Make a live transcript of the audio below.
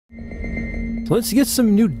Let's get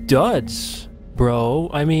some new duds, bro.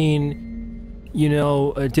 I mean, you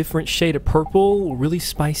know, a different shade of purple will really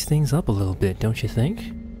spice things up a little bit, don't you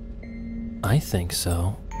think? I think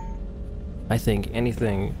so. I think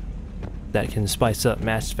anything that can spice up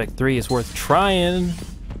Mass Effect 3 is worth trying.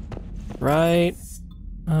 Right?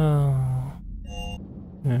 Oh.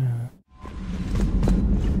 Yeah.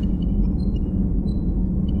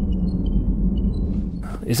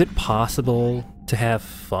 Is it possible to have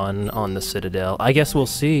fun on the Citadel? I guess we'll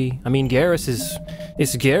see. I mean, Garrus is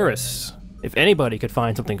Garrus. If anybody could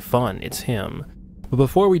find something fun, it's him. But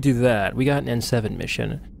before we do that, we got an N7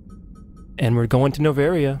 mission. And we're going to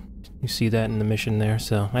Noveria. You see that in the mission there,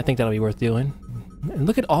 so I think that'll be worth doing. And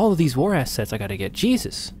look at all of these war assets I gotta get.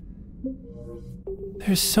 Jesus.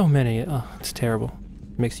 There's so many. Oh, it's terrible.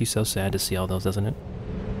 It makes you so sad to see all those, doesn't it?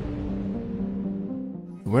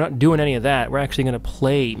 We're not doing any of that. We're actually going to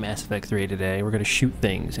play Mass Effect 3 today. We're going to shoot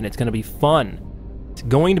things, and it's going to be fun. It's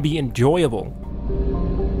going to be enjoyable.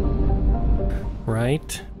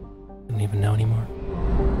 Right? I don't even know anymore.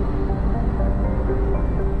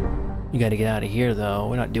 You got to get out of here, though.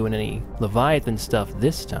 We're not doing any Leviathan stuff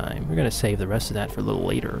this time. We're going to save the rest of that for a little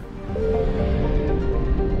later.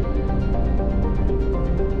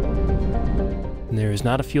 And there is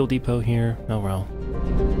not a fuel depot here. Oh, well.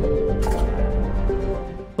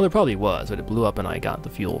 Well, there probably was, but it blew up and I got the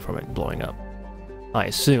fuel from it blowing up. I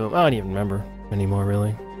assume. I don't even remember anymore,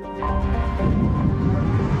 really.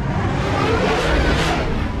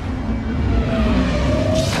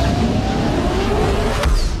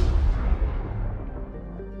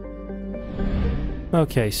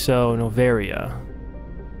 Okay, so Noveria.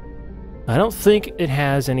 I don't think it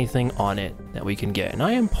has anything on it that we can get, and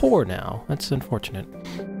I am poor now. That's unfortunate.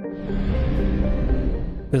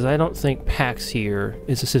 Because I don't think PAX here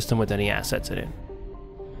is a system with any assets in it.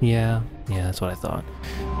 Yeah, that's what I thought.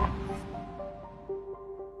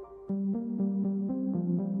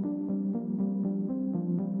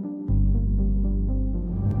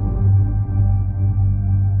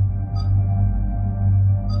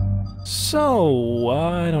 So,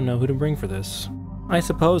 I don't know who to bring for this. I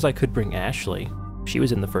suppose I could bring Ashley. She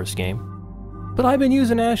was in the first game. But I've been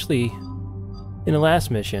using Ashley in the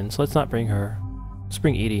last mission, so let's not bring her. Let's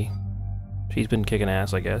bring Edie. She's been kicking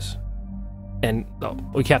ass, I guess. And, oh,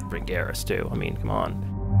 we have to bring Garrus, too. I mean, come on.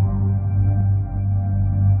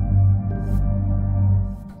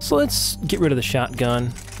 So let's get rid of the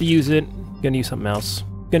shotgun. Use it. Gonna use something else.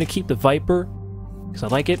 Gonna keep the Viper, because I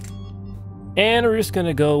like it. And we're just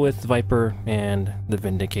gonna go with the Viper and the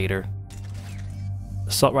Vindicator.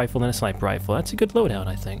 Assault rifle and a sniper rifle. That's a good loadout,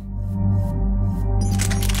 I think.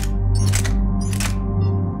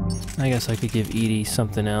 I guess I could give Edie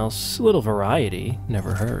something else. A little variety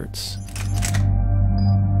never hurts.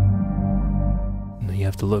 You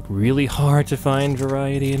have to look really hard to find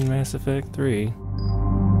variety in Mass Effect 3.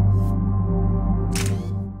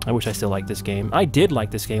 I wish I still liked this game. I did like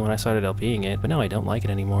this game when I started LPing it, but now I don't like it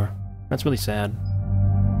anymore. That's really sad.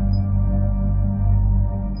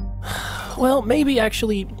 Well, maybe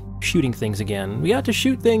actually shooting things again. We got to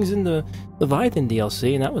shoot things in the Leviathan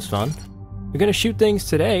DLC, and that was fun. We're gonna shoot things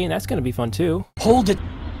today, and that's gonna be fun too. Hold it.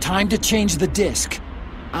 Time to change the disc.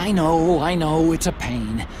 I know, it's a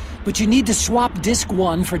pain. But you need to swap disc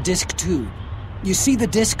 1 for disc 2. You see the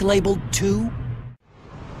disc labeled 2?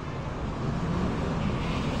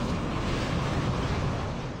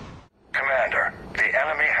 Commander, the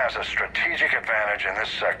enemy has a strategic advantage in this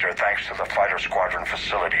sector thanks to the fighter squadron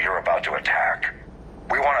facility you're about to attack.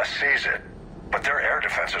 We want to seize it, but their air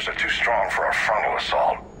defenses are too strong for a frontal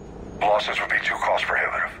assault. Losses would be too cost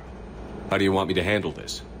prohibitive. How do you want me to handle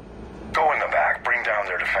this? Go in the back, bring down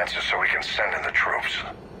their defenses so we can send in the troops.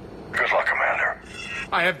 Good luck, Commander.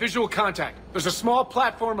 I have visual contact. There's a small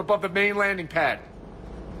platform above the main landing pad.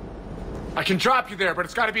 I can drop you there, but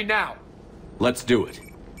it's gotta be now. Let's do it.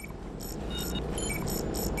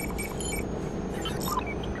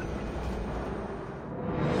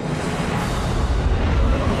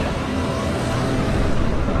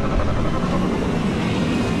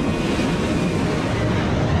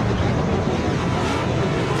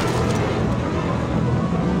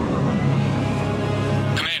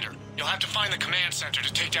 Center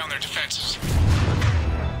to take down their defenses.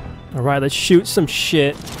 Alright, let's shoot some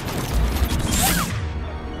shit.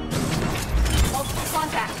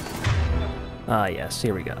 Ah, yes,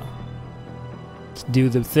 here we go. Let's do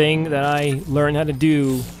the thing that I learned how to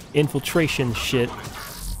do. Infiltration shit.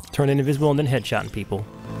 Turn invisible and then headshotting people.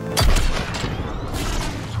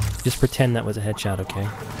 Just pretend that was a headshot, okay?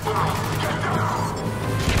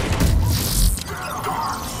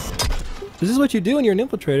 This is what you do when you're an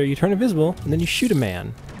infiltrator. You turn invisible, and then you shoot a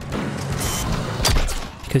man.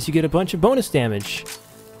 because you get a bunch of bonus damage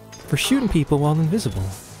for shooting people while invisible.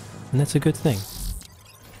 And that's a good thing.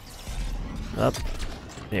 Up.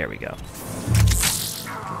 There we go.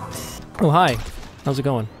 Oh, hi. How's it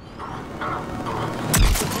going?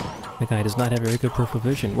 The guy does not have very good peripheral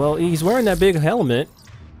vision. Well, he's wearing that big helmet.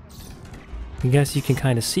 I guess you can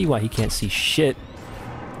kind of see why he can't see shit.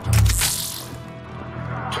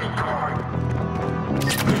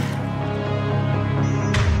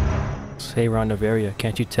 Hey, we're on Novaria.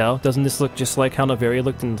 Can't you tell? Doesn't this look just like how Novaria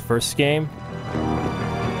looked in the first game?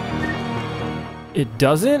 It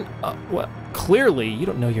doesn't? What? Clearly, you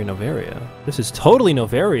don't know your Novaria. This is totally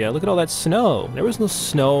Novaria. Look at all that snow. There was no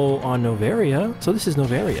snow on Novaria, so this is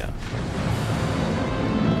Novaria.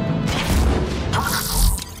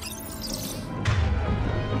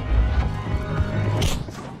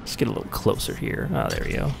 Let's get a little closer here. Ah, there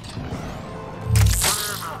we go.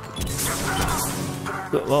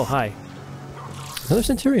 Oh, hi. Another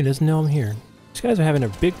Centurion doesn't know I'm here. These guys are having a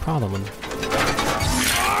big problem.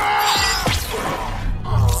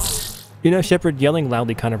 You know, Shepard, yelling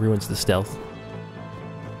loudly kind of ruins the stealth.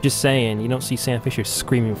 Just saying, you don't see Sam Fisher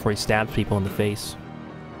screaming before he stabs people in the face.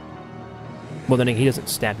 Well, then he doesn't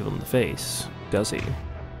stab people in the face, does he?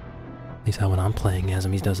 At least how when I'm playing as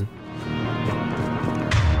him, he doesn't.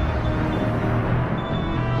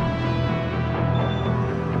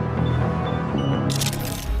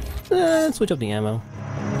 Let's switch up the ammo.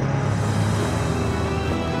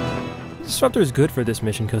 Disruptor is good for this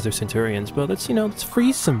mission because they're Centurions, but let's, let's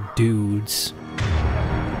freeze some dudes.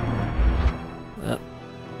 They're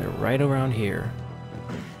right around here.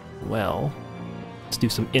 Well, let's do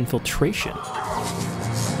some infiltration.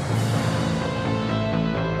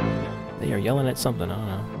 They are yelling at something, I don't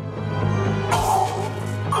know.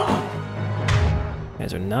 You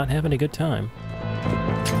guys are not having a good time.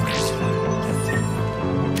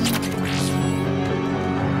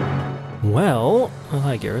 Well, oh,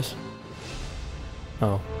 hi, Garrus.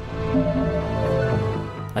 Oh.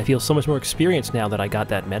 I feel so much more experienced now that I got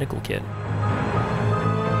that medical kit.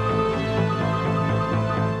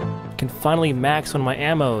 I can finally max one of my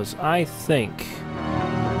ammos, I think.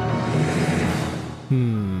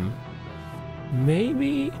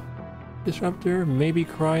 Maybe Disruptor, maybe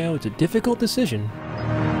Cryo. It's a difficult decision.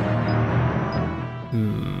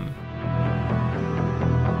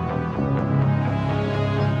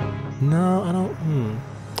 No, I don't,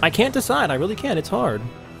 I can't decide, I really can't, it's hard.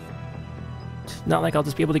 It's not like I'll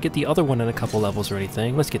just be able to get the other one in a couple levels or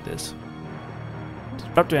anything. Let's get this.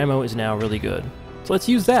 Disruptor ammo is now really good. So let's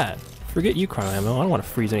use that. Forget you, cryo ammo, I don't want to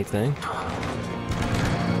freeze anything.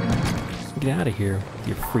 Get out of here with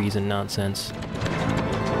your freezing nonsense.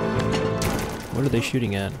 What are they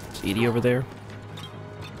shooting at? Is Edie over there?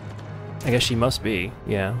 I guess she must be,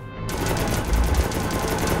 yeah.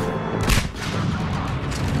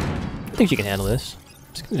 I think she can handle this.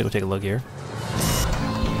 Just gonna go take a look here.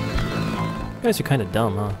 You guys are kind of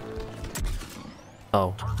dumb, huh?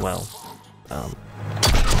 Oh, well.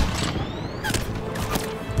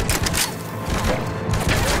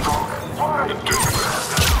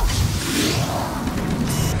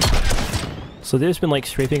 So there's been like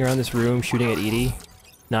strafing around this room, shooting at Edie,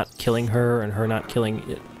 not killing her, and her not killing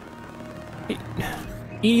it.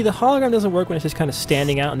 Edie, the hologram doesn't work when it's just kind of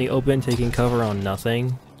standing out in the open, taking cover on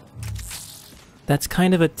nothing. That's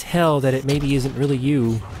kind of a tell that it maybe isn't really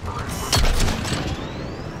you.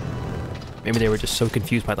 Maybe they were just so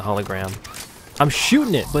confused by the hologram. I'm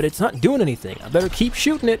shooting it, but it's not doing anything. I better keep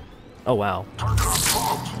shooting it. Oh, wow.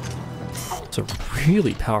 It's a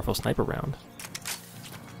really powerful sniper round.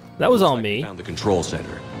 That was all me. Found the control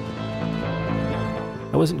center.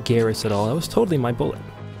 That wasn't Garrus at all. That was totally my bullet.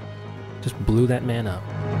 Just blew that man up.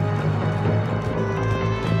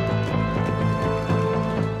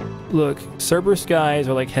 Look, Cerberus guys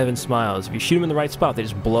are like heaven smiles. If you shoot them in the right spot, they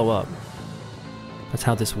just blow up. That's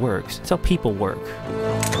how this works. That's how people work.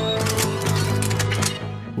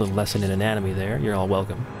 A little lesson in anatomy there. You're all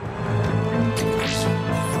welcome.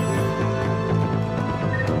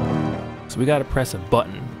 So we gotta press a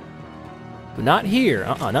button. But not here.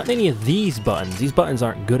 Not any of these buttons. These buttons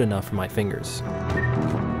aren't good enough for my fingers.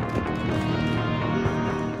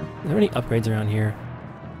 Are there any upgrades around here?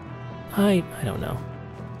 I don't know.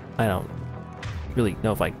 I don't really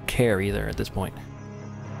know if I care either at this point.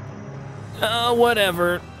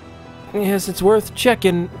 Whatever. Yes, it's worth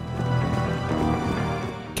checking.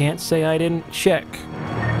 Can't say I didn't check.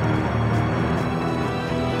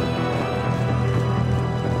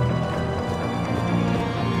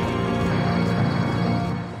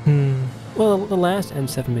 Well, the last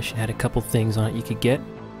M7 mission had a couple things on it you could get.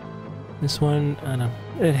 This one, I don't know.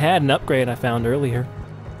 It had an upgrade I found earlier.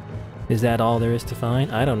 Is that all there is to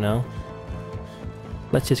find? I don't know.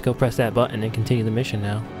 Let's just go press that button and continue the mission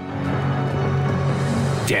now.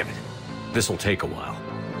 Damn it. This'll take a while.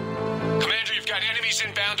 Commander, you've got enemies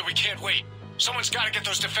inbound and we can't wait. Someone's got to get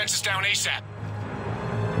those defenses down ASAP.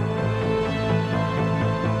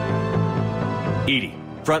 EDI,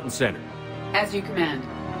 front and center. As you command.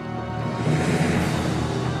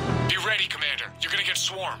 Be ready, Commander. You're gonna get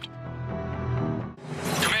swarmed.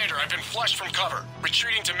 Commander, I've been flushed from cover.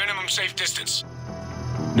 Retreating to minimum safe distance.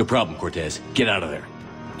 No problem, Cortez. Get out of there.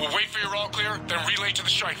 We'll wait for your all clear, then relay to the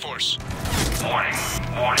strike force. Warning.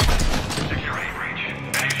 Security breach.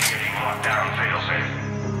 Initiating lockdown failsafe.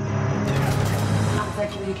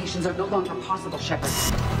 Outside communications are no longer possible, Shepard.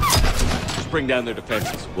 Just bring down their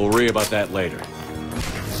defenses. We'll worry about that later.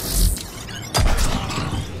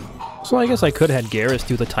 So I guess I could have had Garrus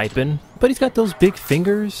do the typing, but he's got those big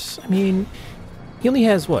fingers. I mean, he only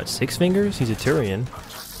has, what, 6 fingers? He's a Turian.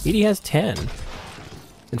 EDI has 10.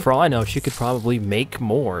 And for all I know, she could probably make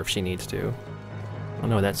more if she needs to. I don't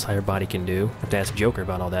know what that sire body can do. I have to ask Joker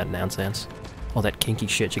about all that nonsense. All that kinky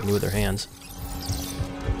shit she can do with her hands.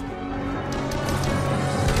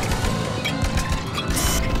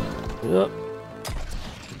 Up.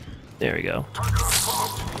 There we go.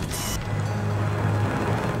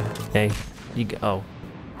 Hey, you go. Oh.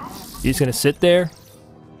 You just gonna sit there?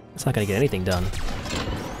 It's not gonna get anything done.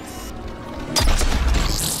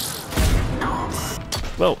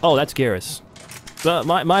 Whoa, oh, that's Garrus.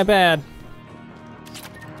 My bad.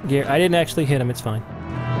 I didn't actually hit him, it's fine.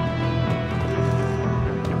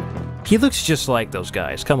 He looks just like those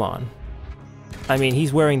guys, come on. I mean,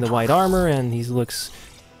 he's wearing the white armor and he looks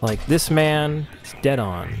like this man. He's dead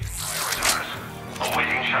on.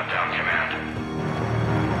 Awaiting shutdown command.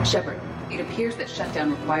 Shepard, it appears that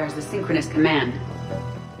shutdown requires a synchronous command.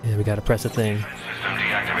 Yeah, we gotta press a thing. System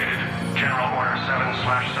deactivated. General Order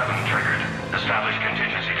 7/7 triggered. Establish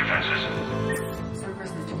contingency defenses. Cerberus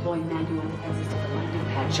is deploying manual defenses to the landing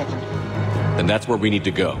pad, Shepard. And that's where we need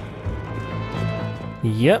to go.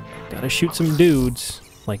 Yep, gotta shoot some dudes.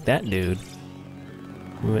 Like that dude.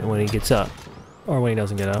 When he gets up. Or when he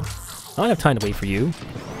doesn't get up. I don't have time to wait for you.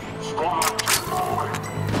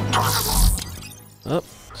 Oh,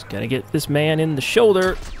 just gotta get this man in the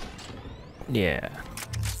shoulder. Yeah.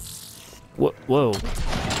 Whoa.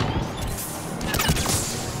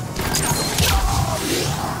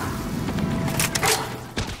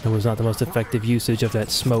 That was not the most effective usage of that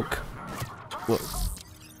smoke. Whoa.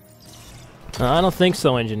 I don't think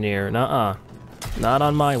so, Engineer. Nuh-uh. Not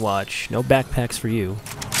on my watch. No backpacks for you.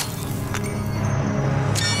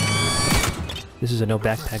 This is a no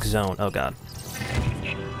backpack zone. Oh, God.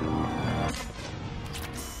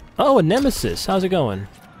 Oh, a Nemesis. How's it going?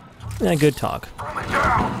 Yeah, good talk.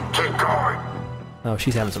 Keep going. Oh,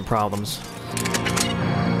 she's having some problems.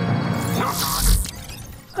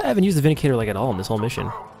 I haven't used the Vindicator like at all in this whole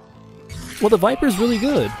mission. Well, the Viper's really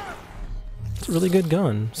good. It's a really good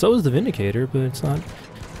gun. So is the Vindicator, but it's not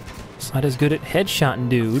as good at headshotting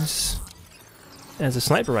dudes as a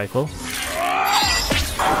sniper rifle.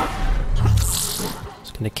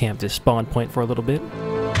 Just gonna camp this spawn point for a little bit.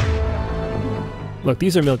 Look,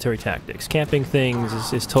 these are military tactics. Camping things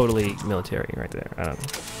is totally military right there. I don't know.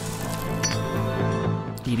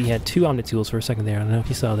 EDI had 2 Omnitools for a second there. I don't know if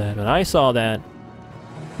you saw that, but I saw that.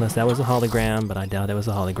 Unless that was a hologram, but I doubt that was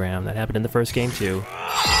a hologram. That happened in the first game too.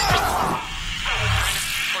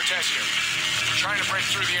 Cortez here. We're trying to break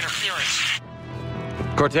through the interference.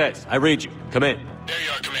 Cortez, I read you. Come in. There you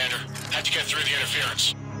are, Commander. Had to get through the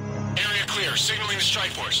interference. Area clear, signaling the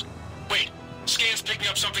strike force. Wait, scan's picking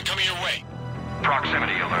up something coming your way.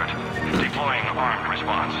 Proximity alert. Deploying armed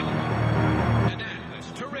response.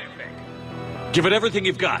 That's terrific. Give it everything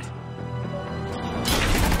you've got.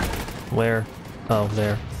 Where? Oh,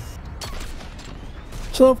 there.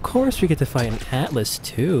 So of course we get to fight an Atlas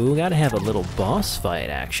too. We gotta have a little boss fight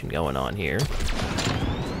action going on here.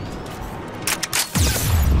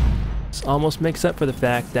 This almost makes up for the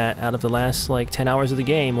fact that out of the last like 10 hours of the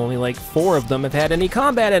game, only like 4 of them have had any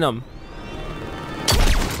combat in them.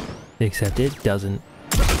 Except it doesn't.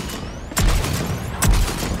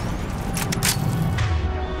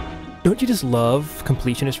 Don't you just love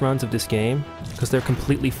completionist runs of this game? Because they're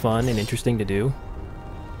completely fun and interesting to do.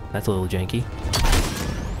 That's a little janky.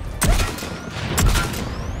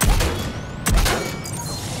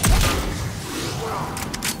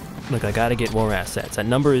 Look, I gotta get more assets. That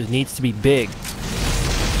number needs to be big.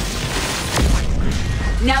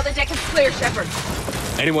 Now the deck is clear, Shepard.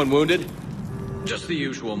 Anyone wounded? Just the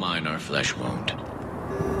usual minor flesh wound.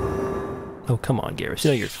 Oh, come on, Garrus.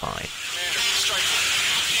 You know you're fine. Commander, strike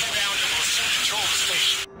inbound and we'll soon control the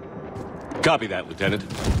station. Copy that, Lieutenant.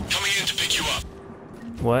 Coming into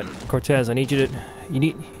What? Cortez, I need you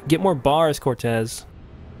to... Get more bars, Cortez.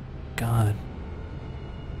 God.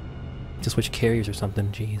 Just switch carriers or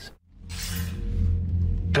something, jeez.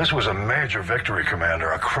 This was a major victory,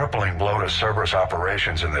 Commander. A crippling blow to Cerberus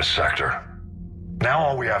operations in this sector. Now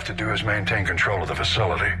all we have to do is maintain control of the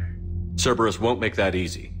facility. Cerberus won't make that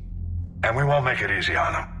easy. And we won't make it easy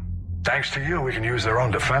on them. Thanks to you, we can use their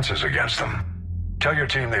own defenses against them. Tell your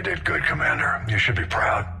team they did good, Commander. You should be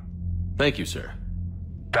proud. Thank you, sir.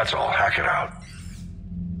 That's all. Hack it out.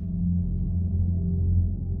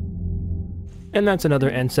 And that's another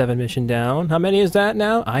N7 mission down. How many is that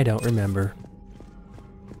now? I don't remember.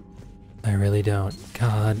 I really don't.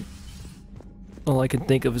 God. All I can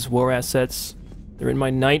think of is war assets. They're in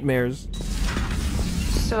my nightmares.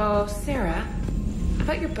 So, Sarah,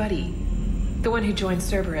 about your buddy, the one who joined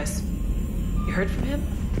Cerberus. You heard from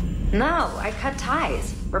him? No, I cut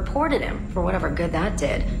ties. Reported him, for whatever good that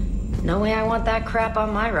did. No way I want that crap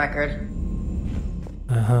on my record.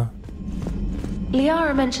 Uh-huh.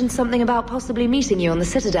 Liara mentioned something about possibly meeting you on the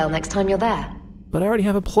Citadel next time you're there. But I already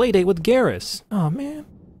have a playdate with Garrus. Oh, man.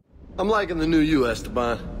 I'm liking the new you,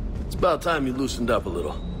 Esteban. It's about time you loosened up a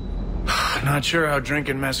little. Not sure how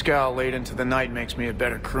drinking mezcal late into the night makes me a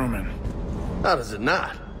better crewman. How does it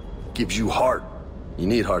not? Gives you heart. You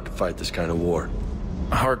need heart to fight this kind of war.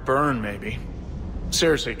 A heartburn, maybe.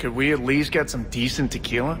 Seriously, could we at least get some decent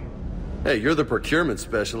tequila? Hey, you're the procurement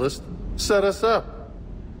specialist. Set us up.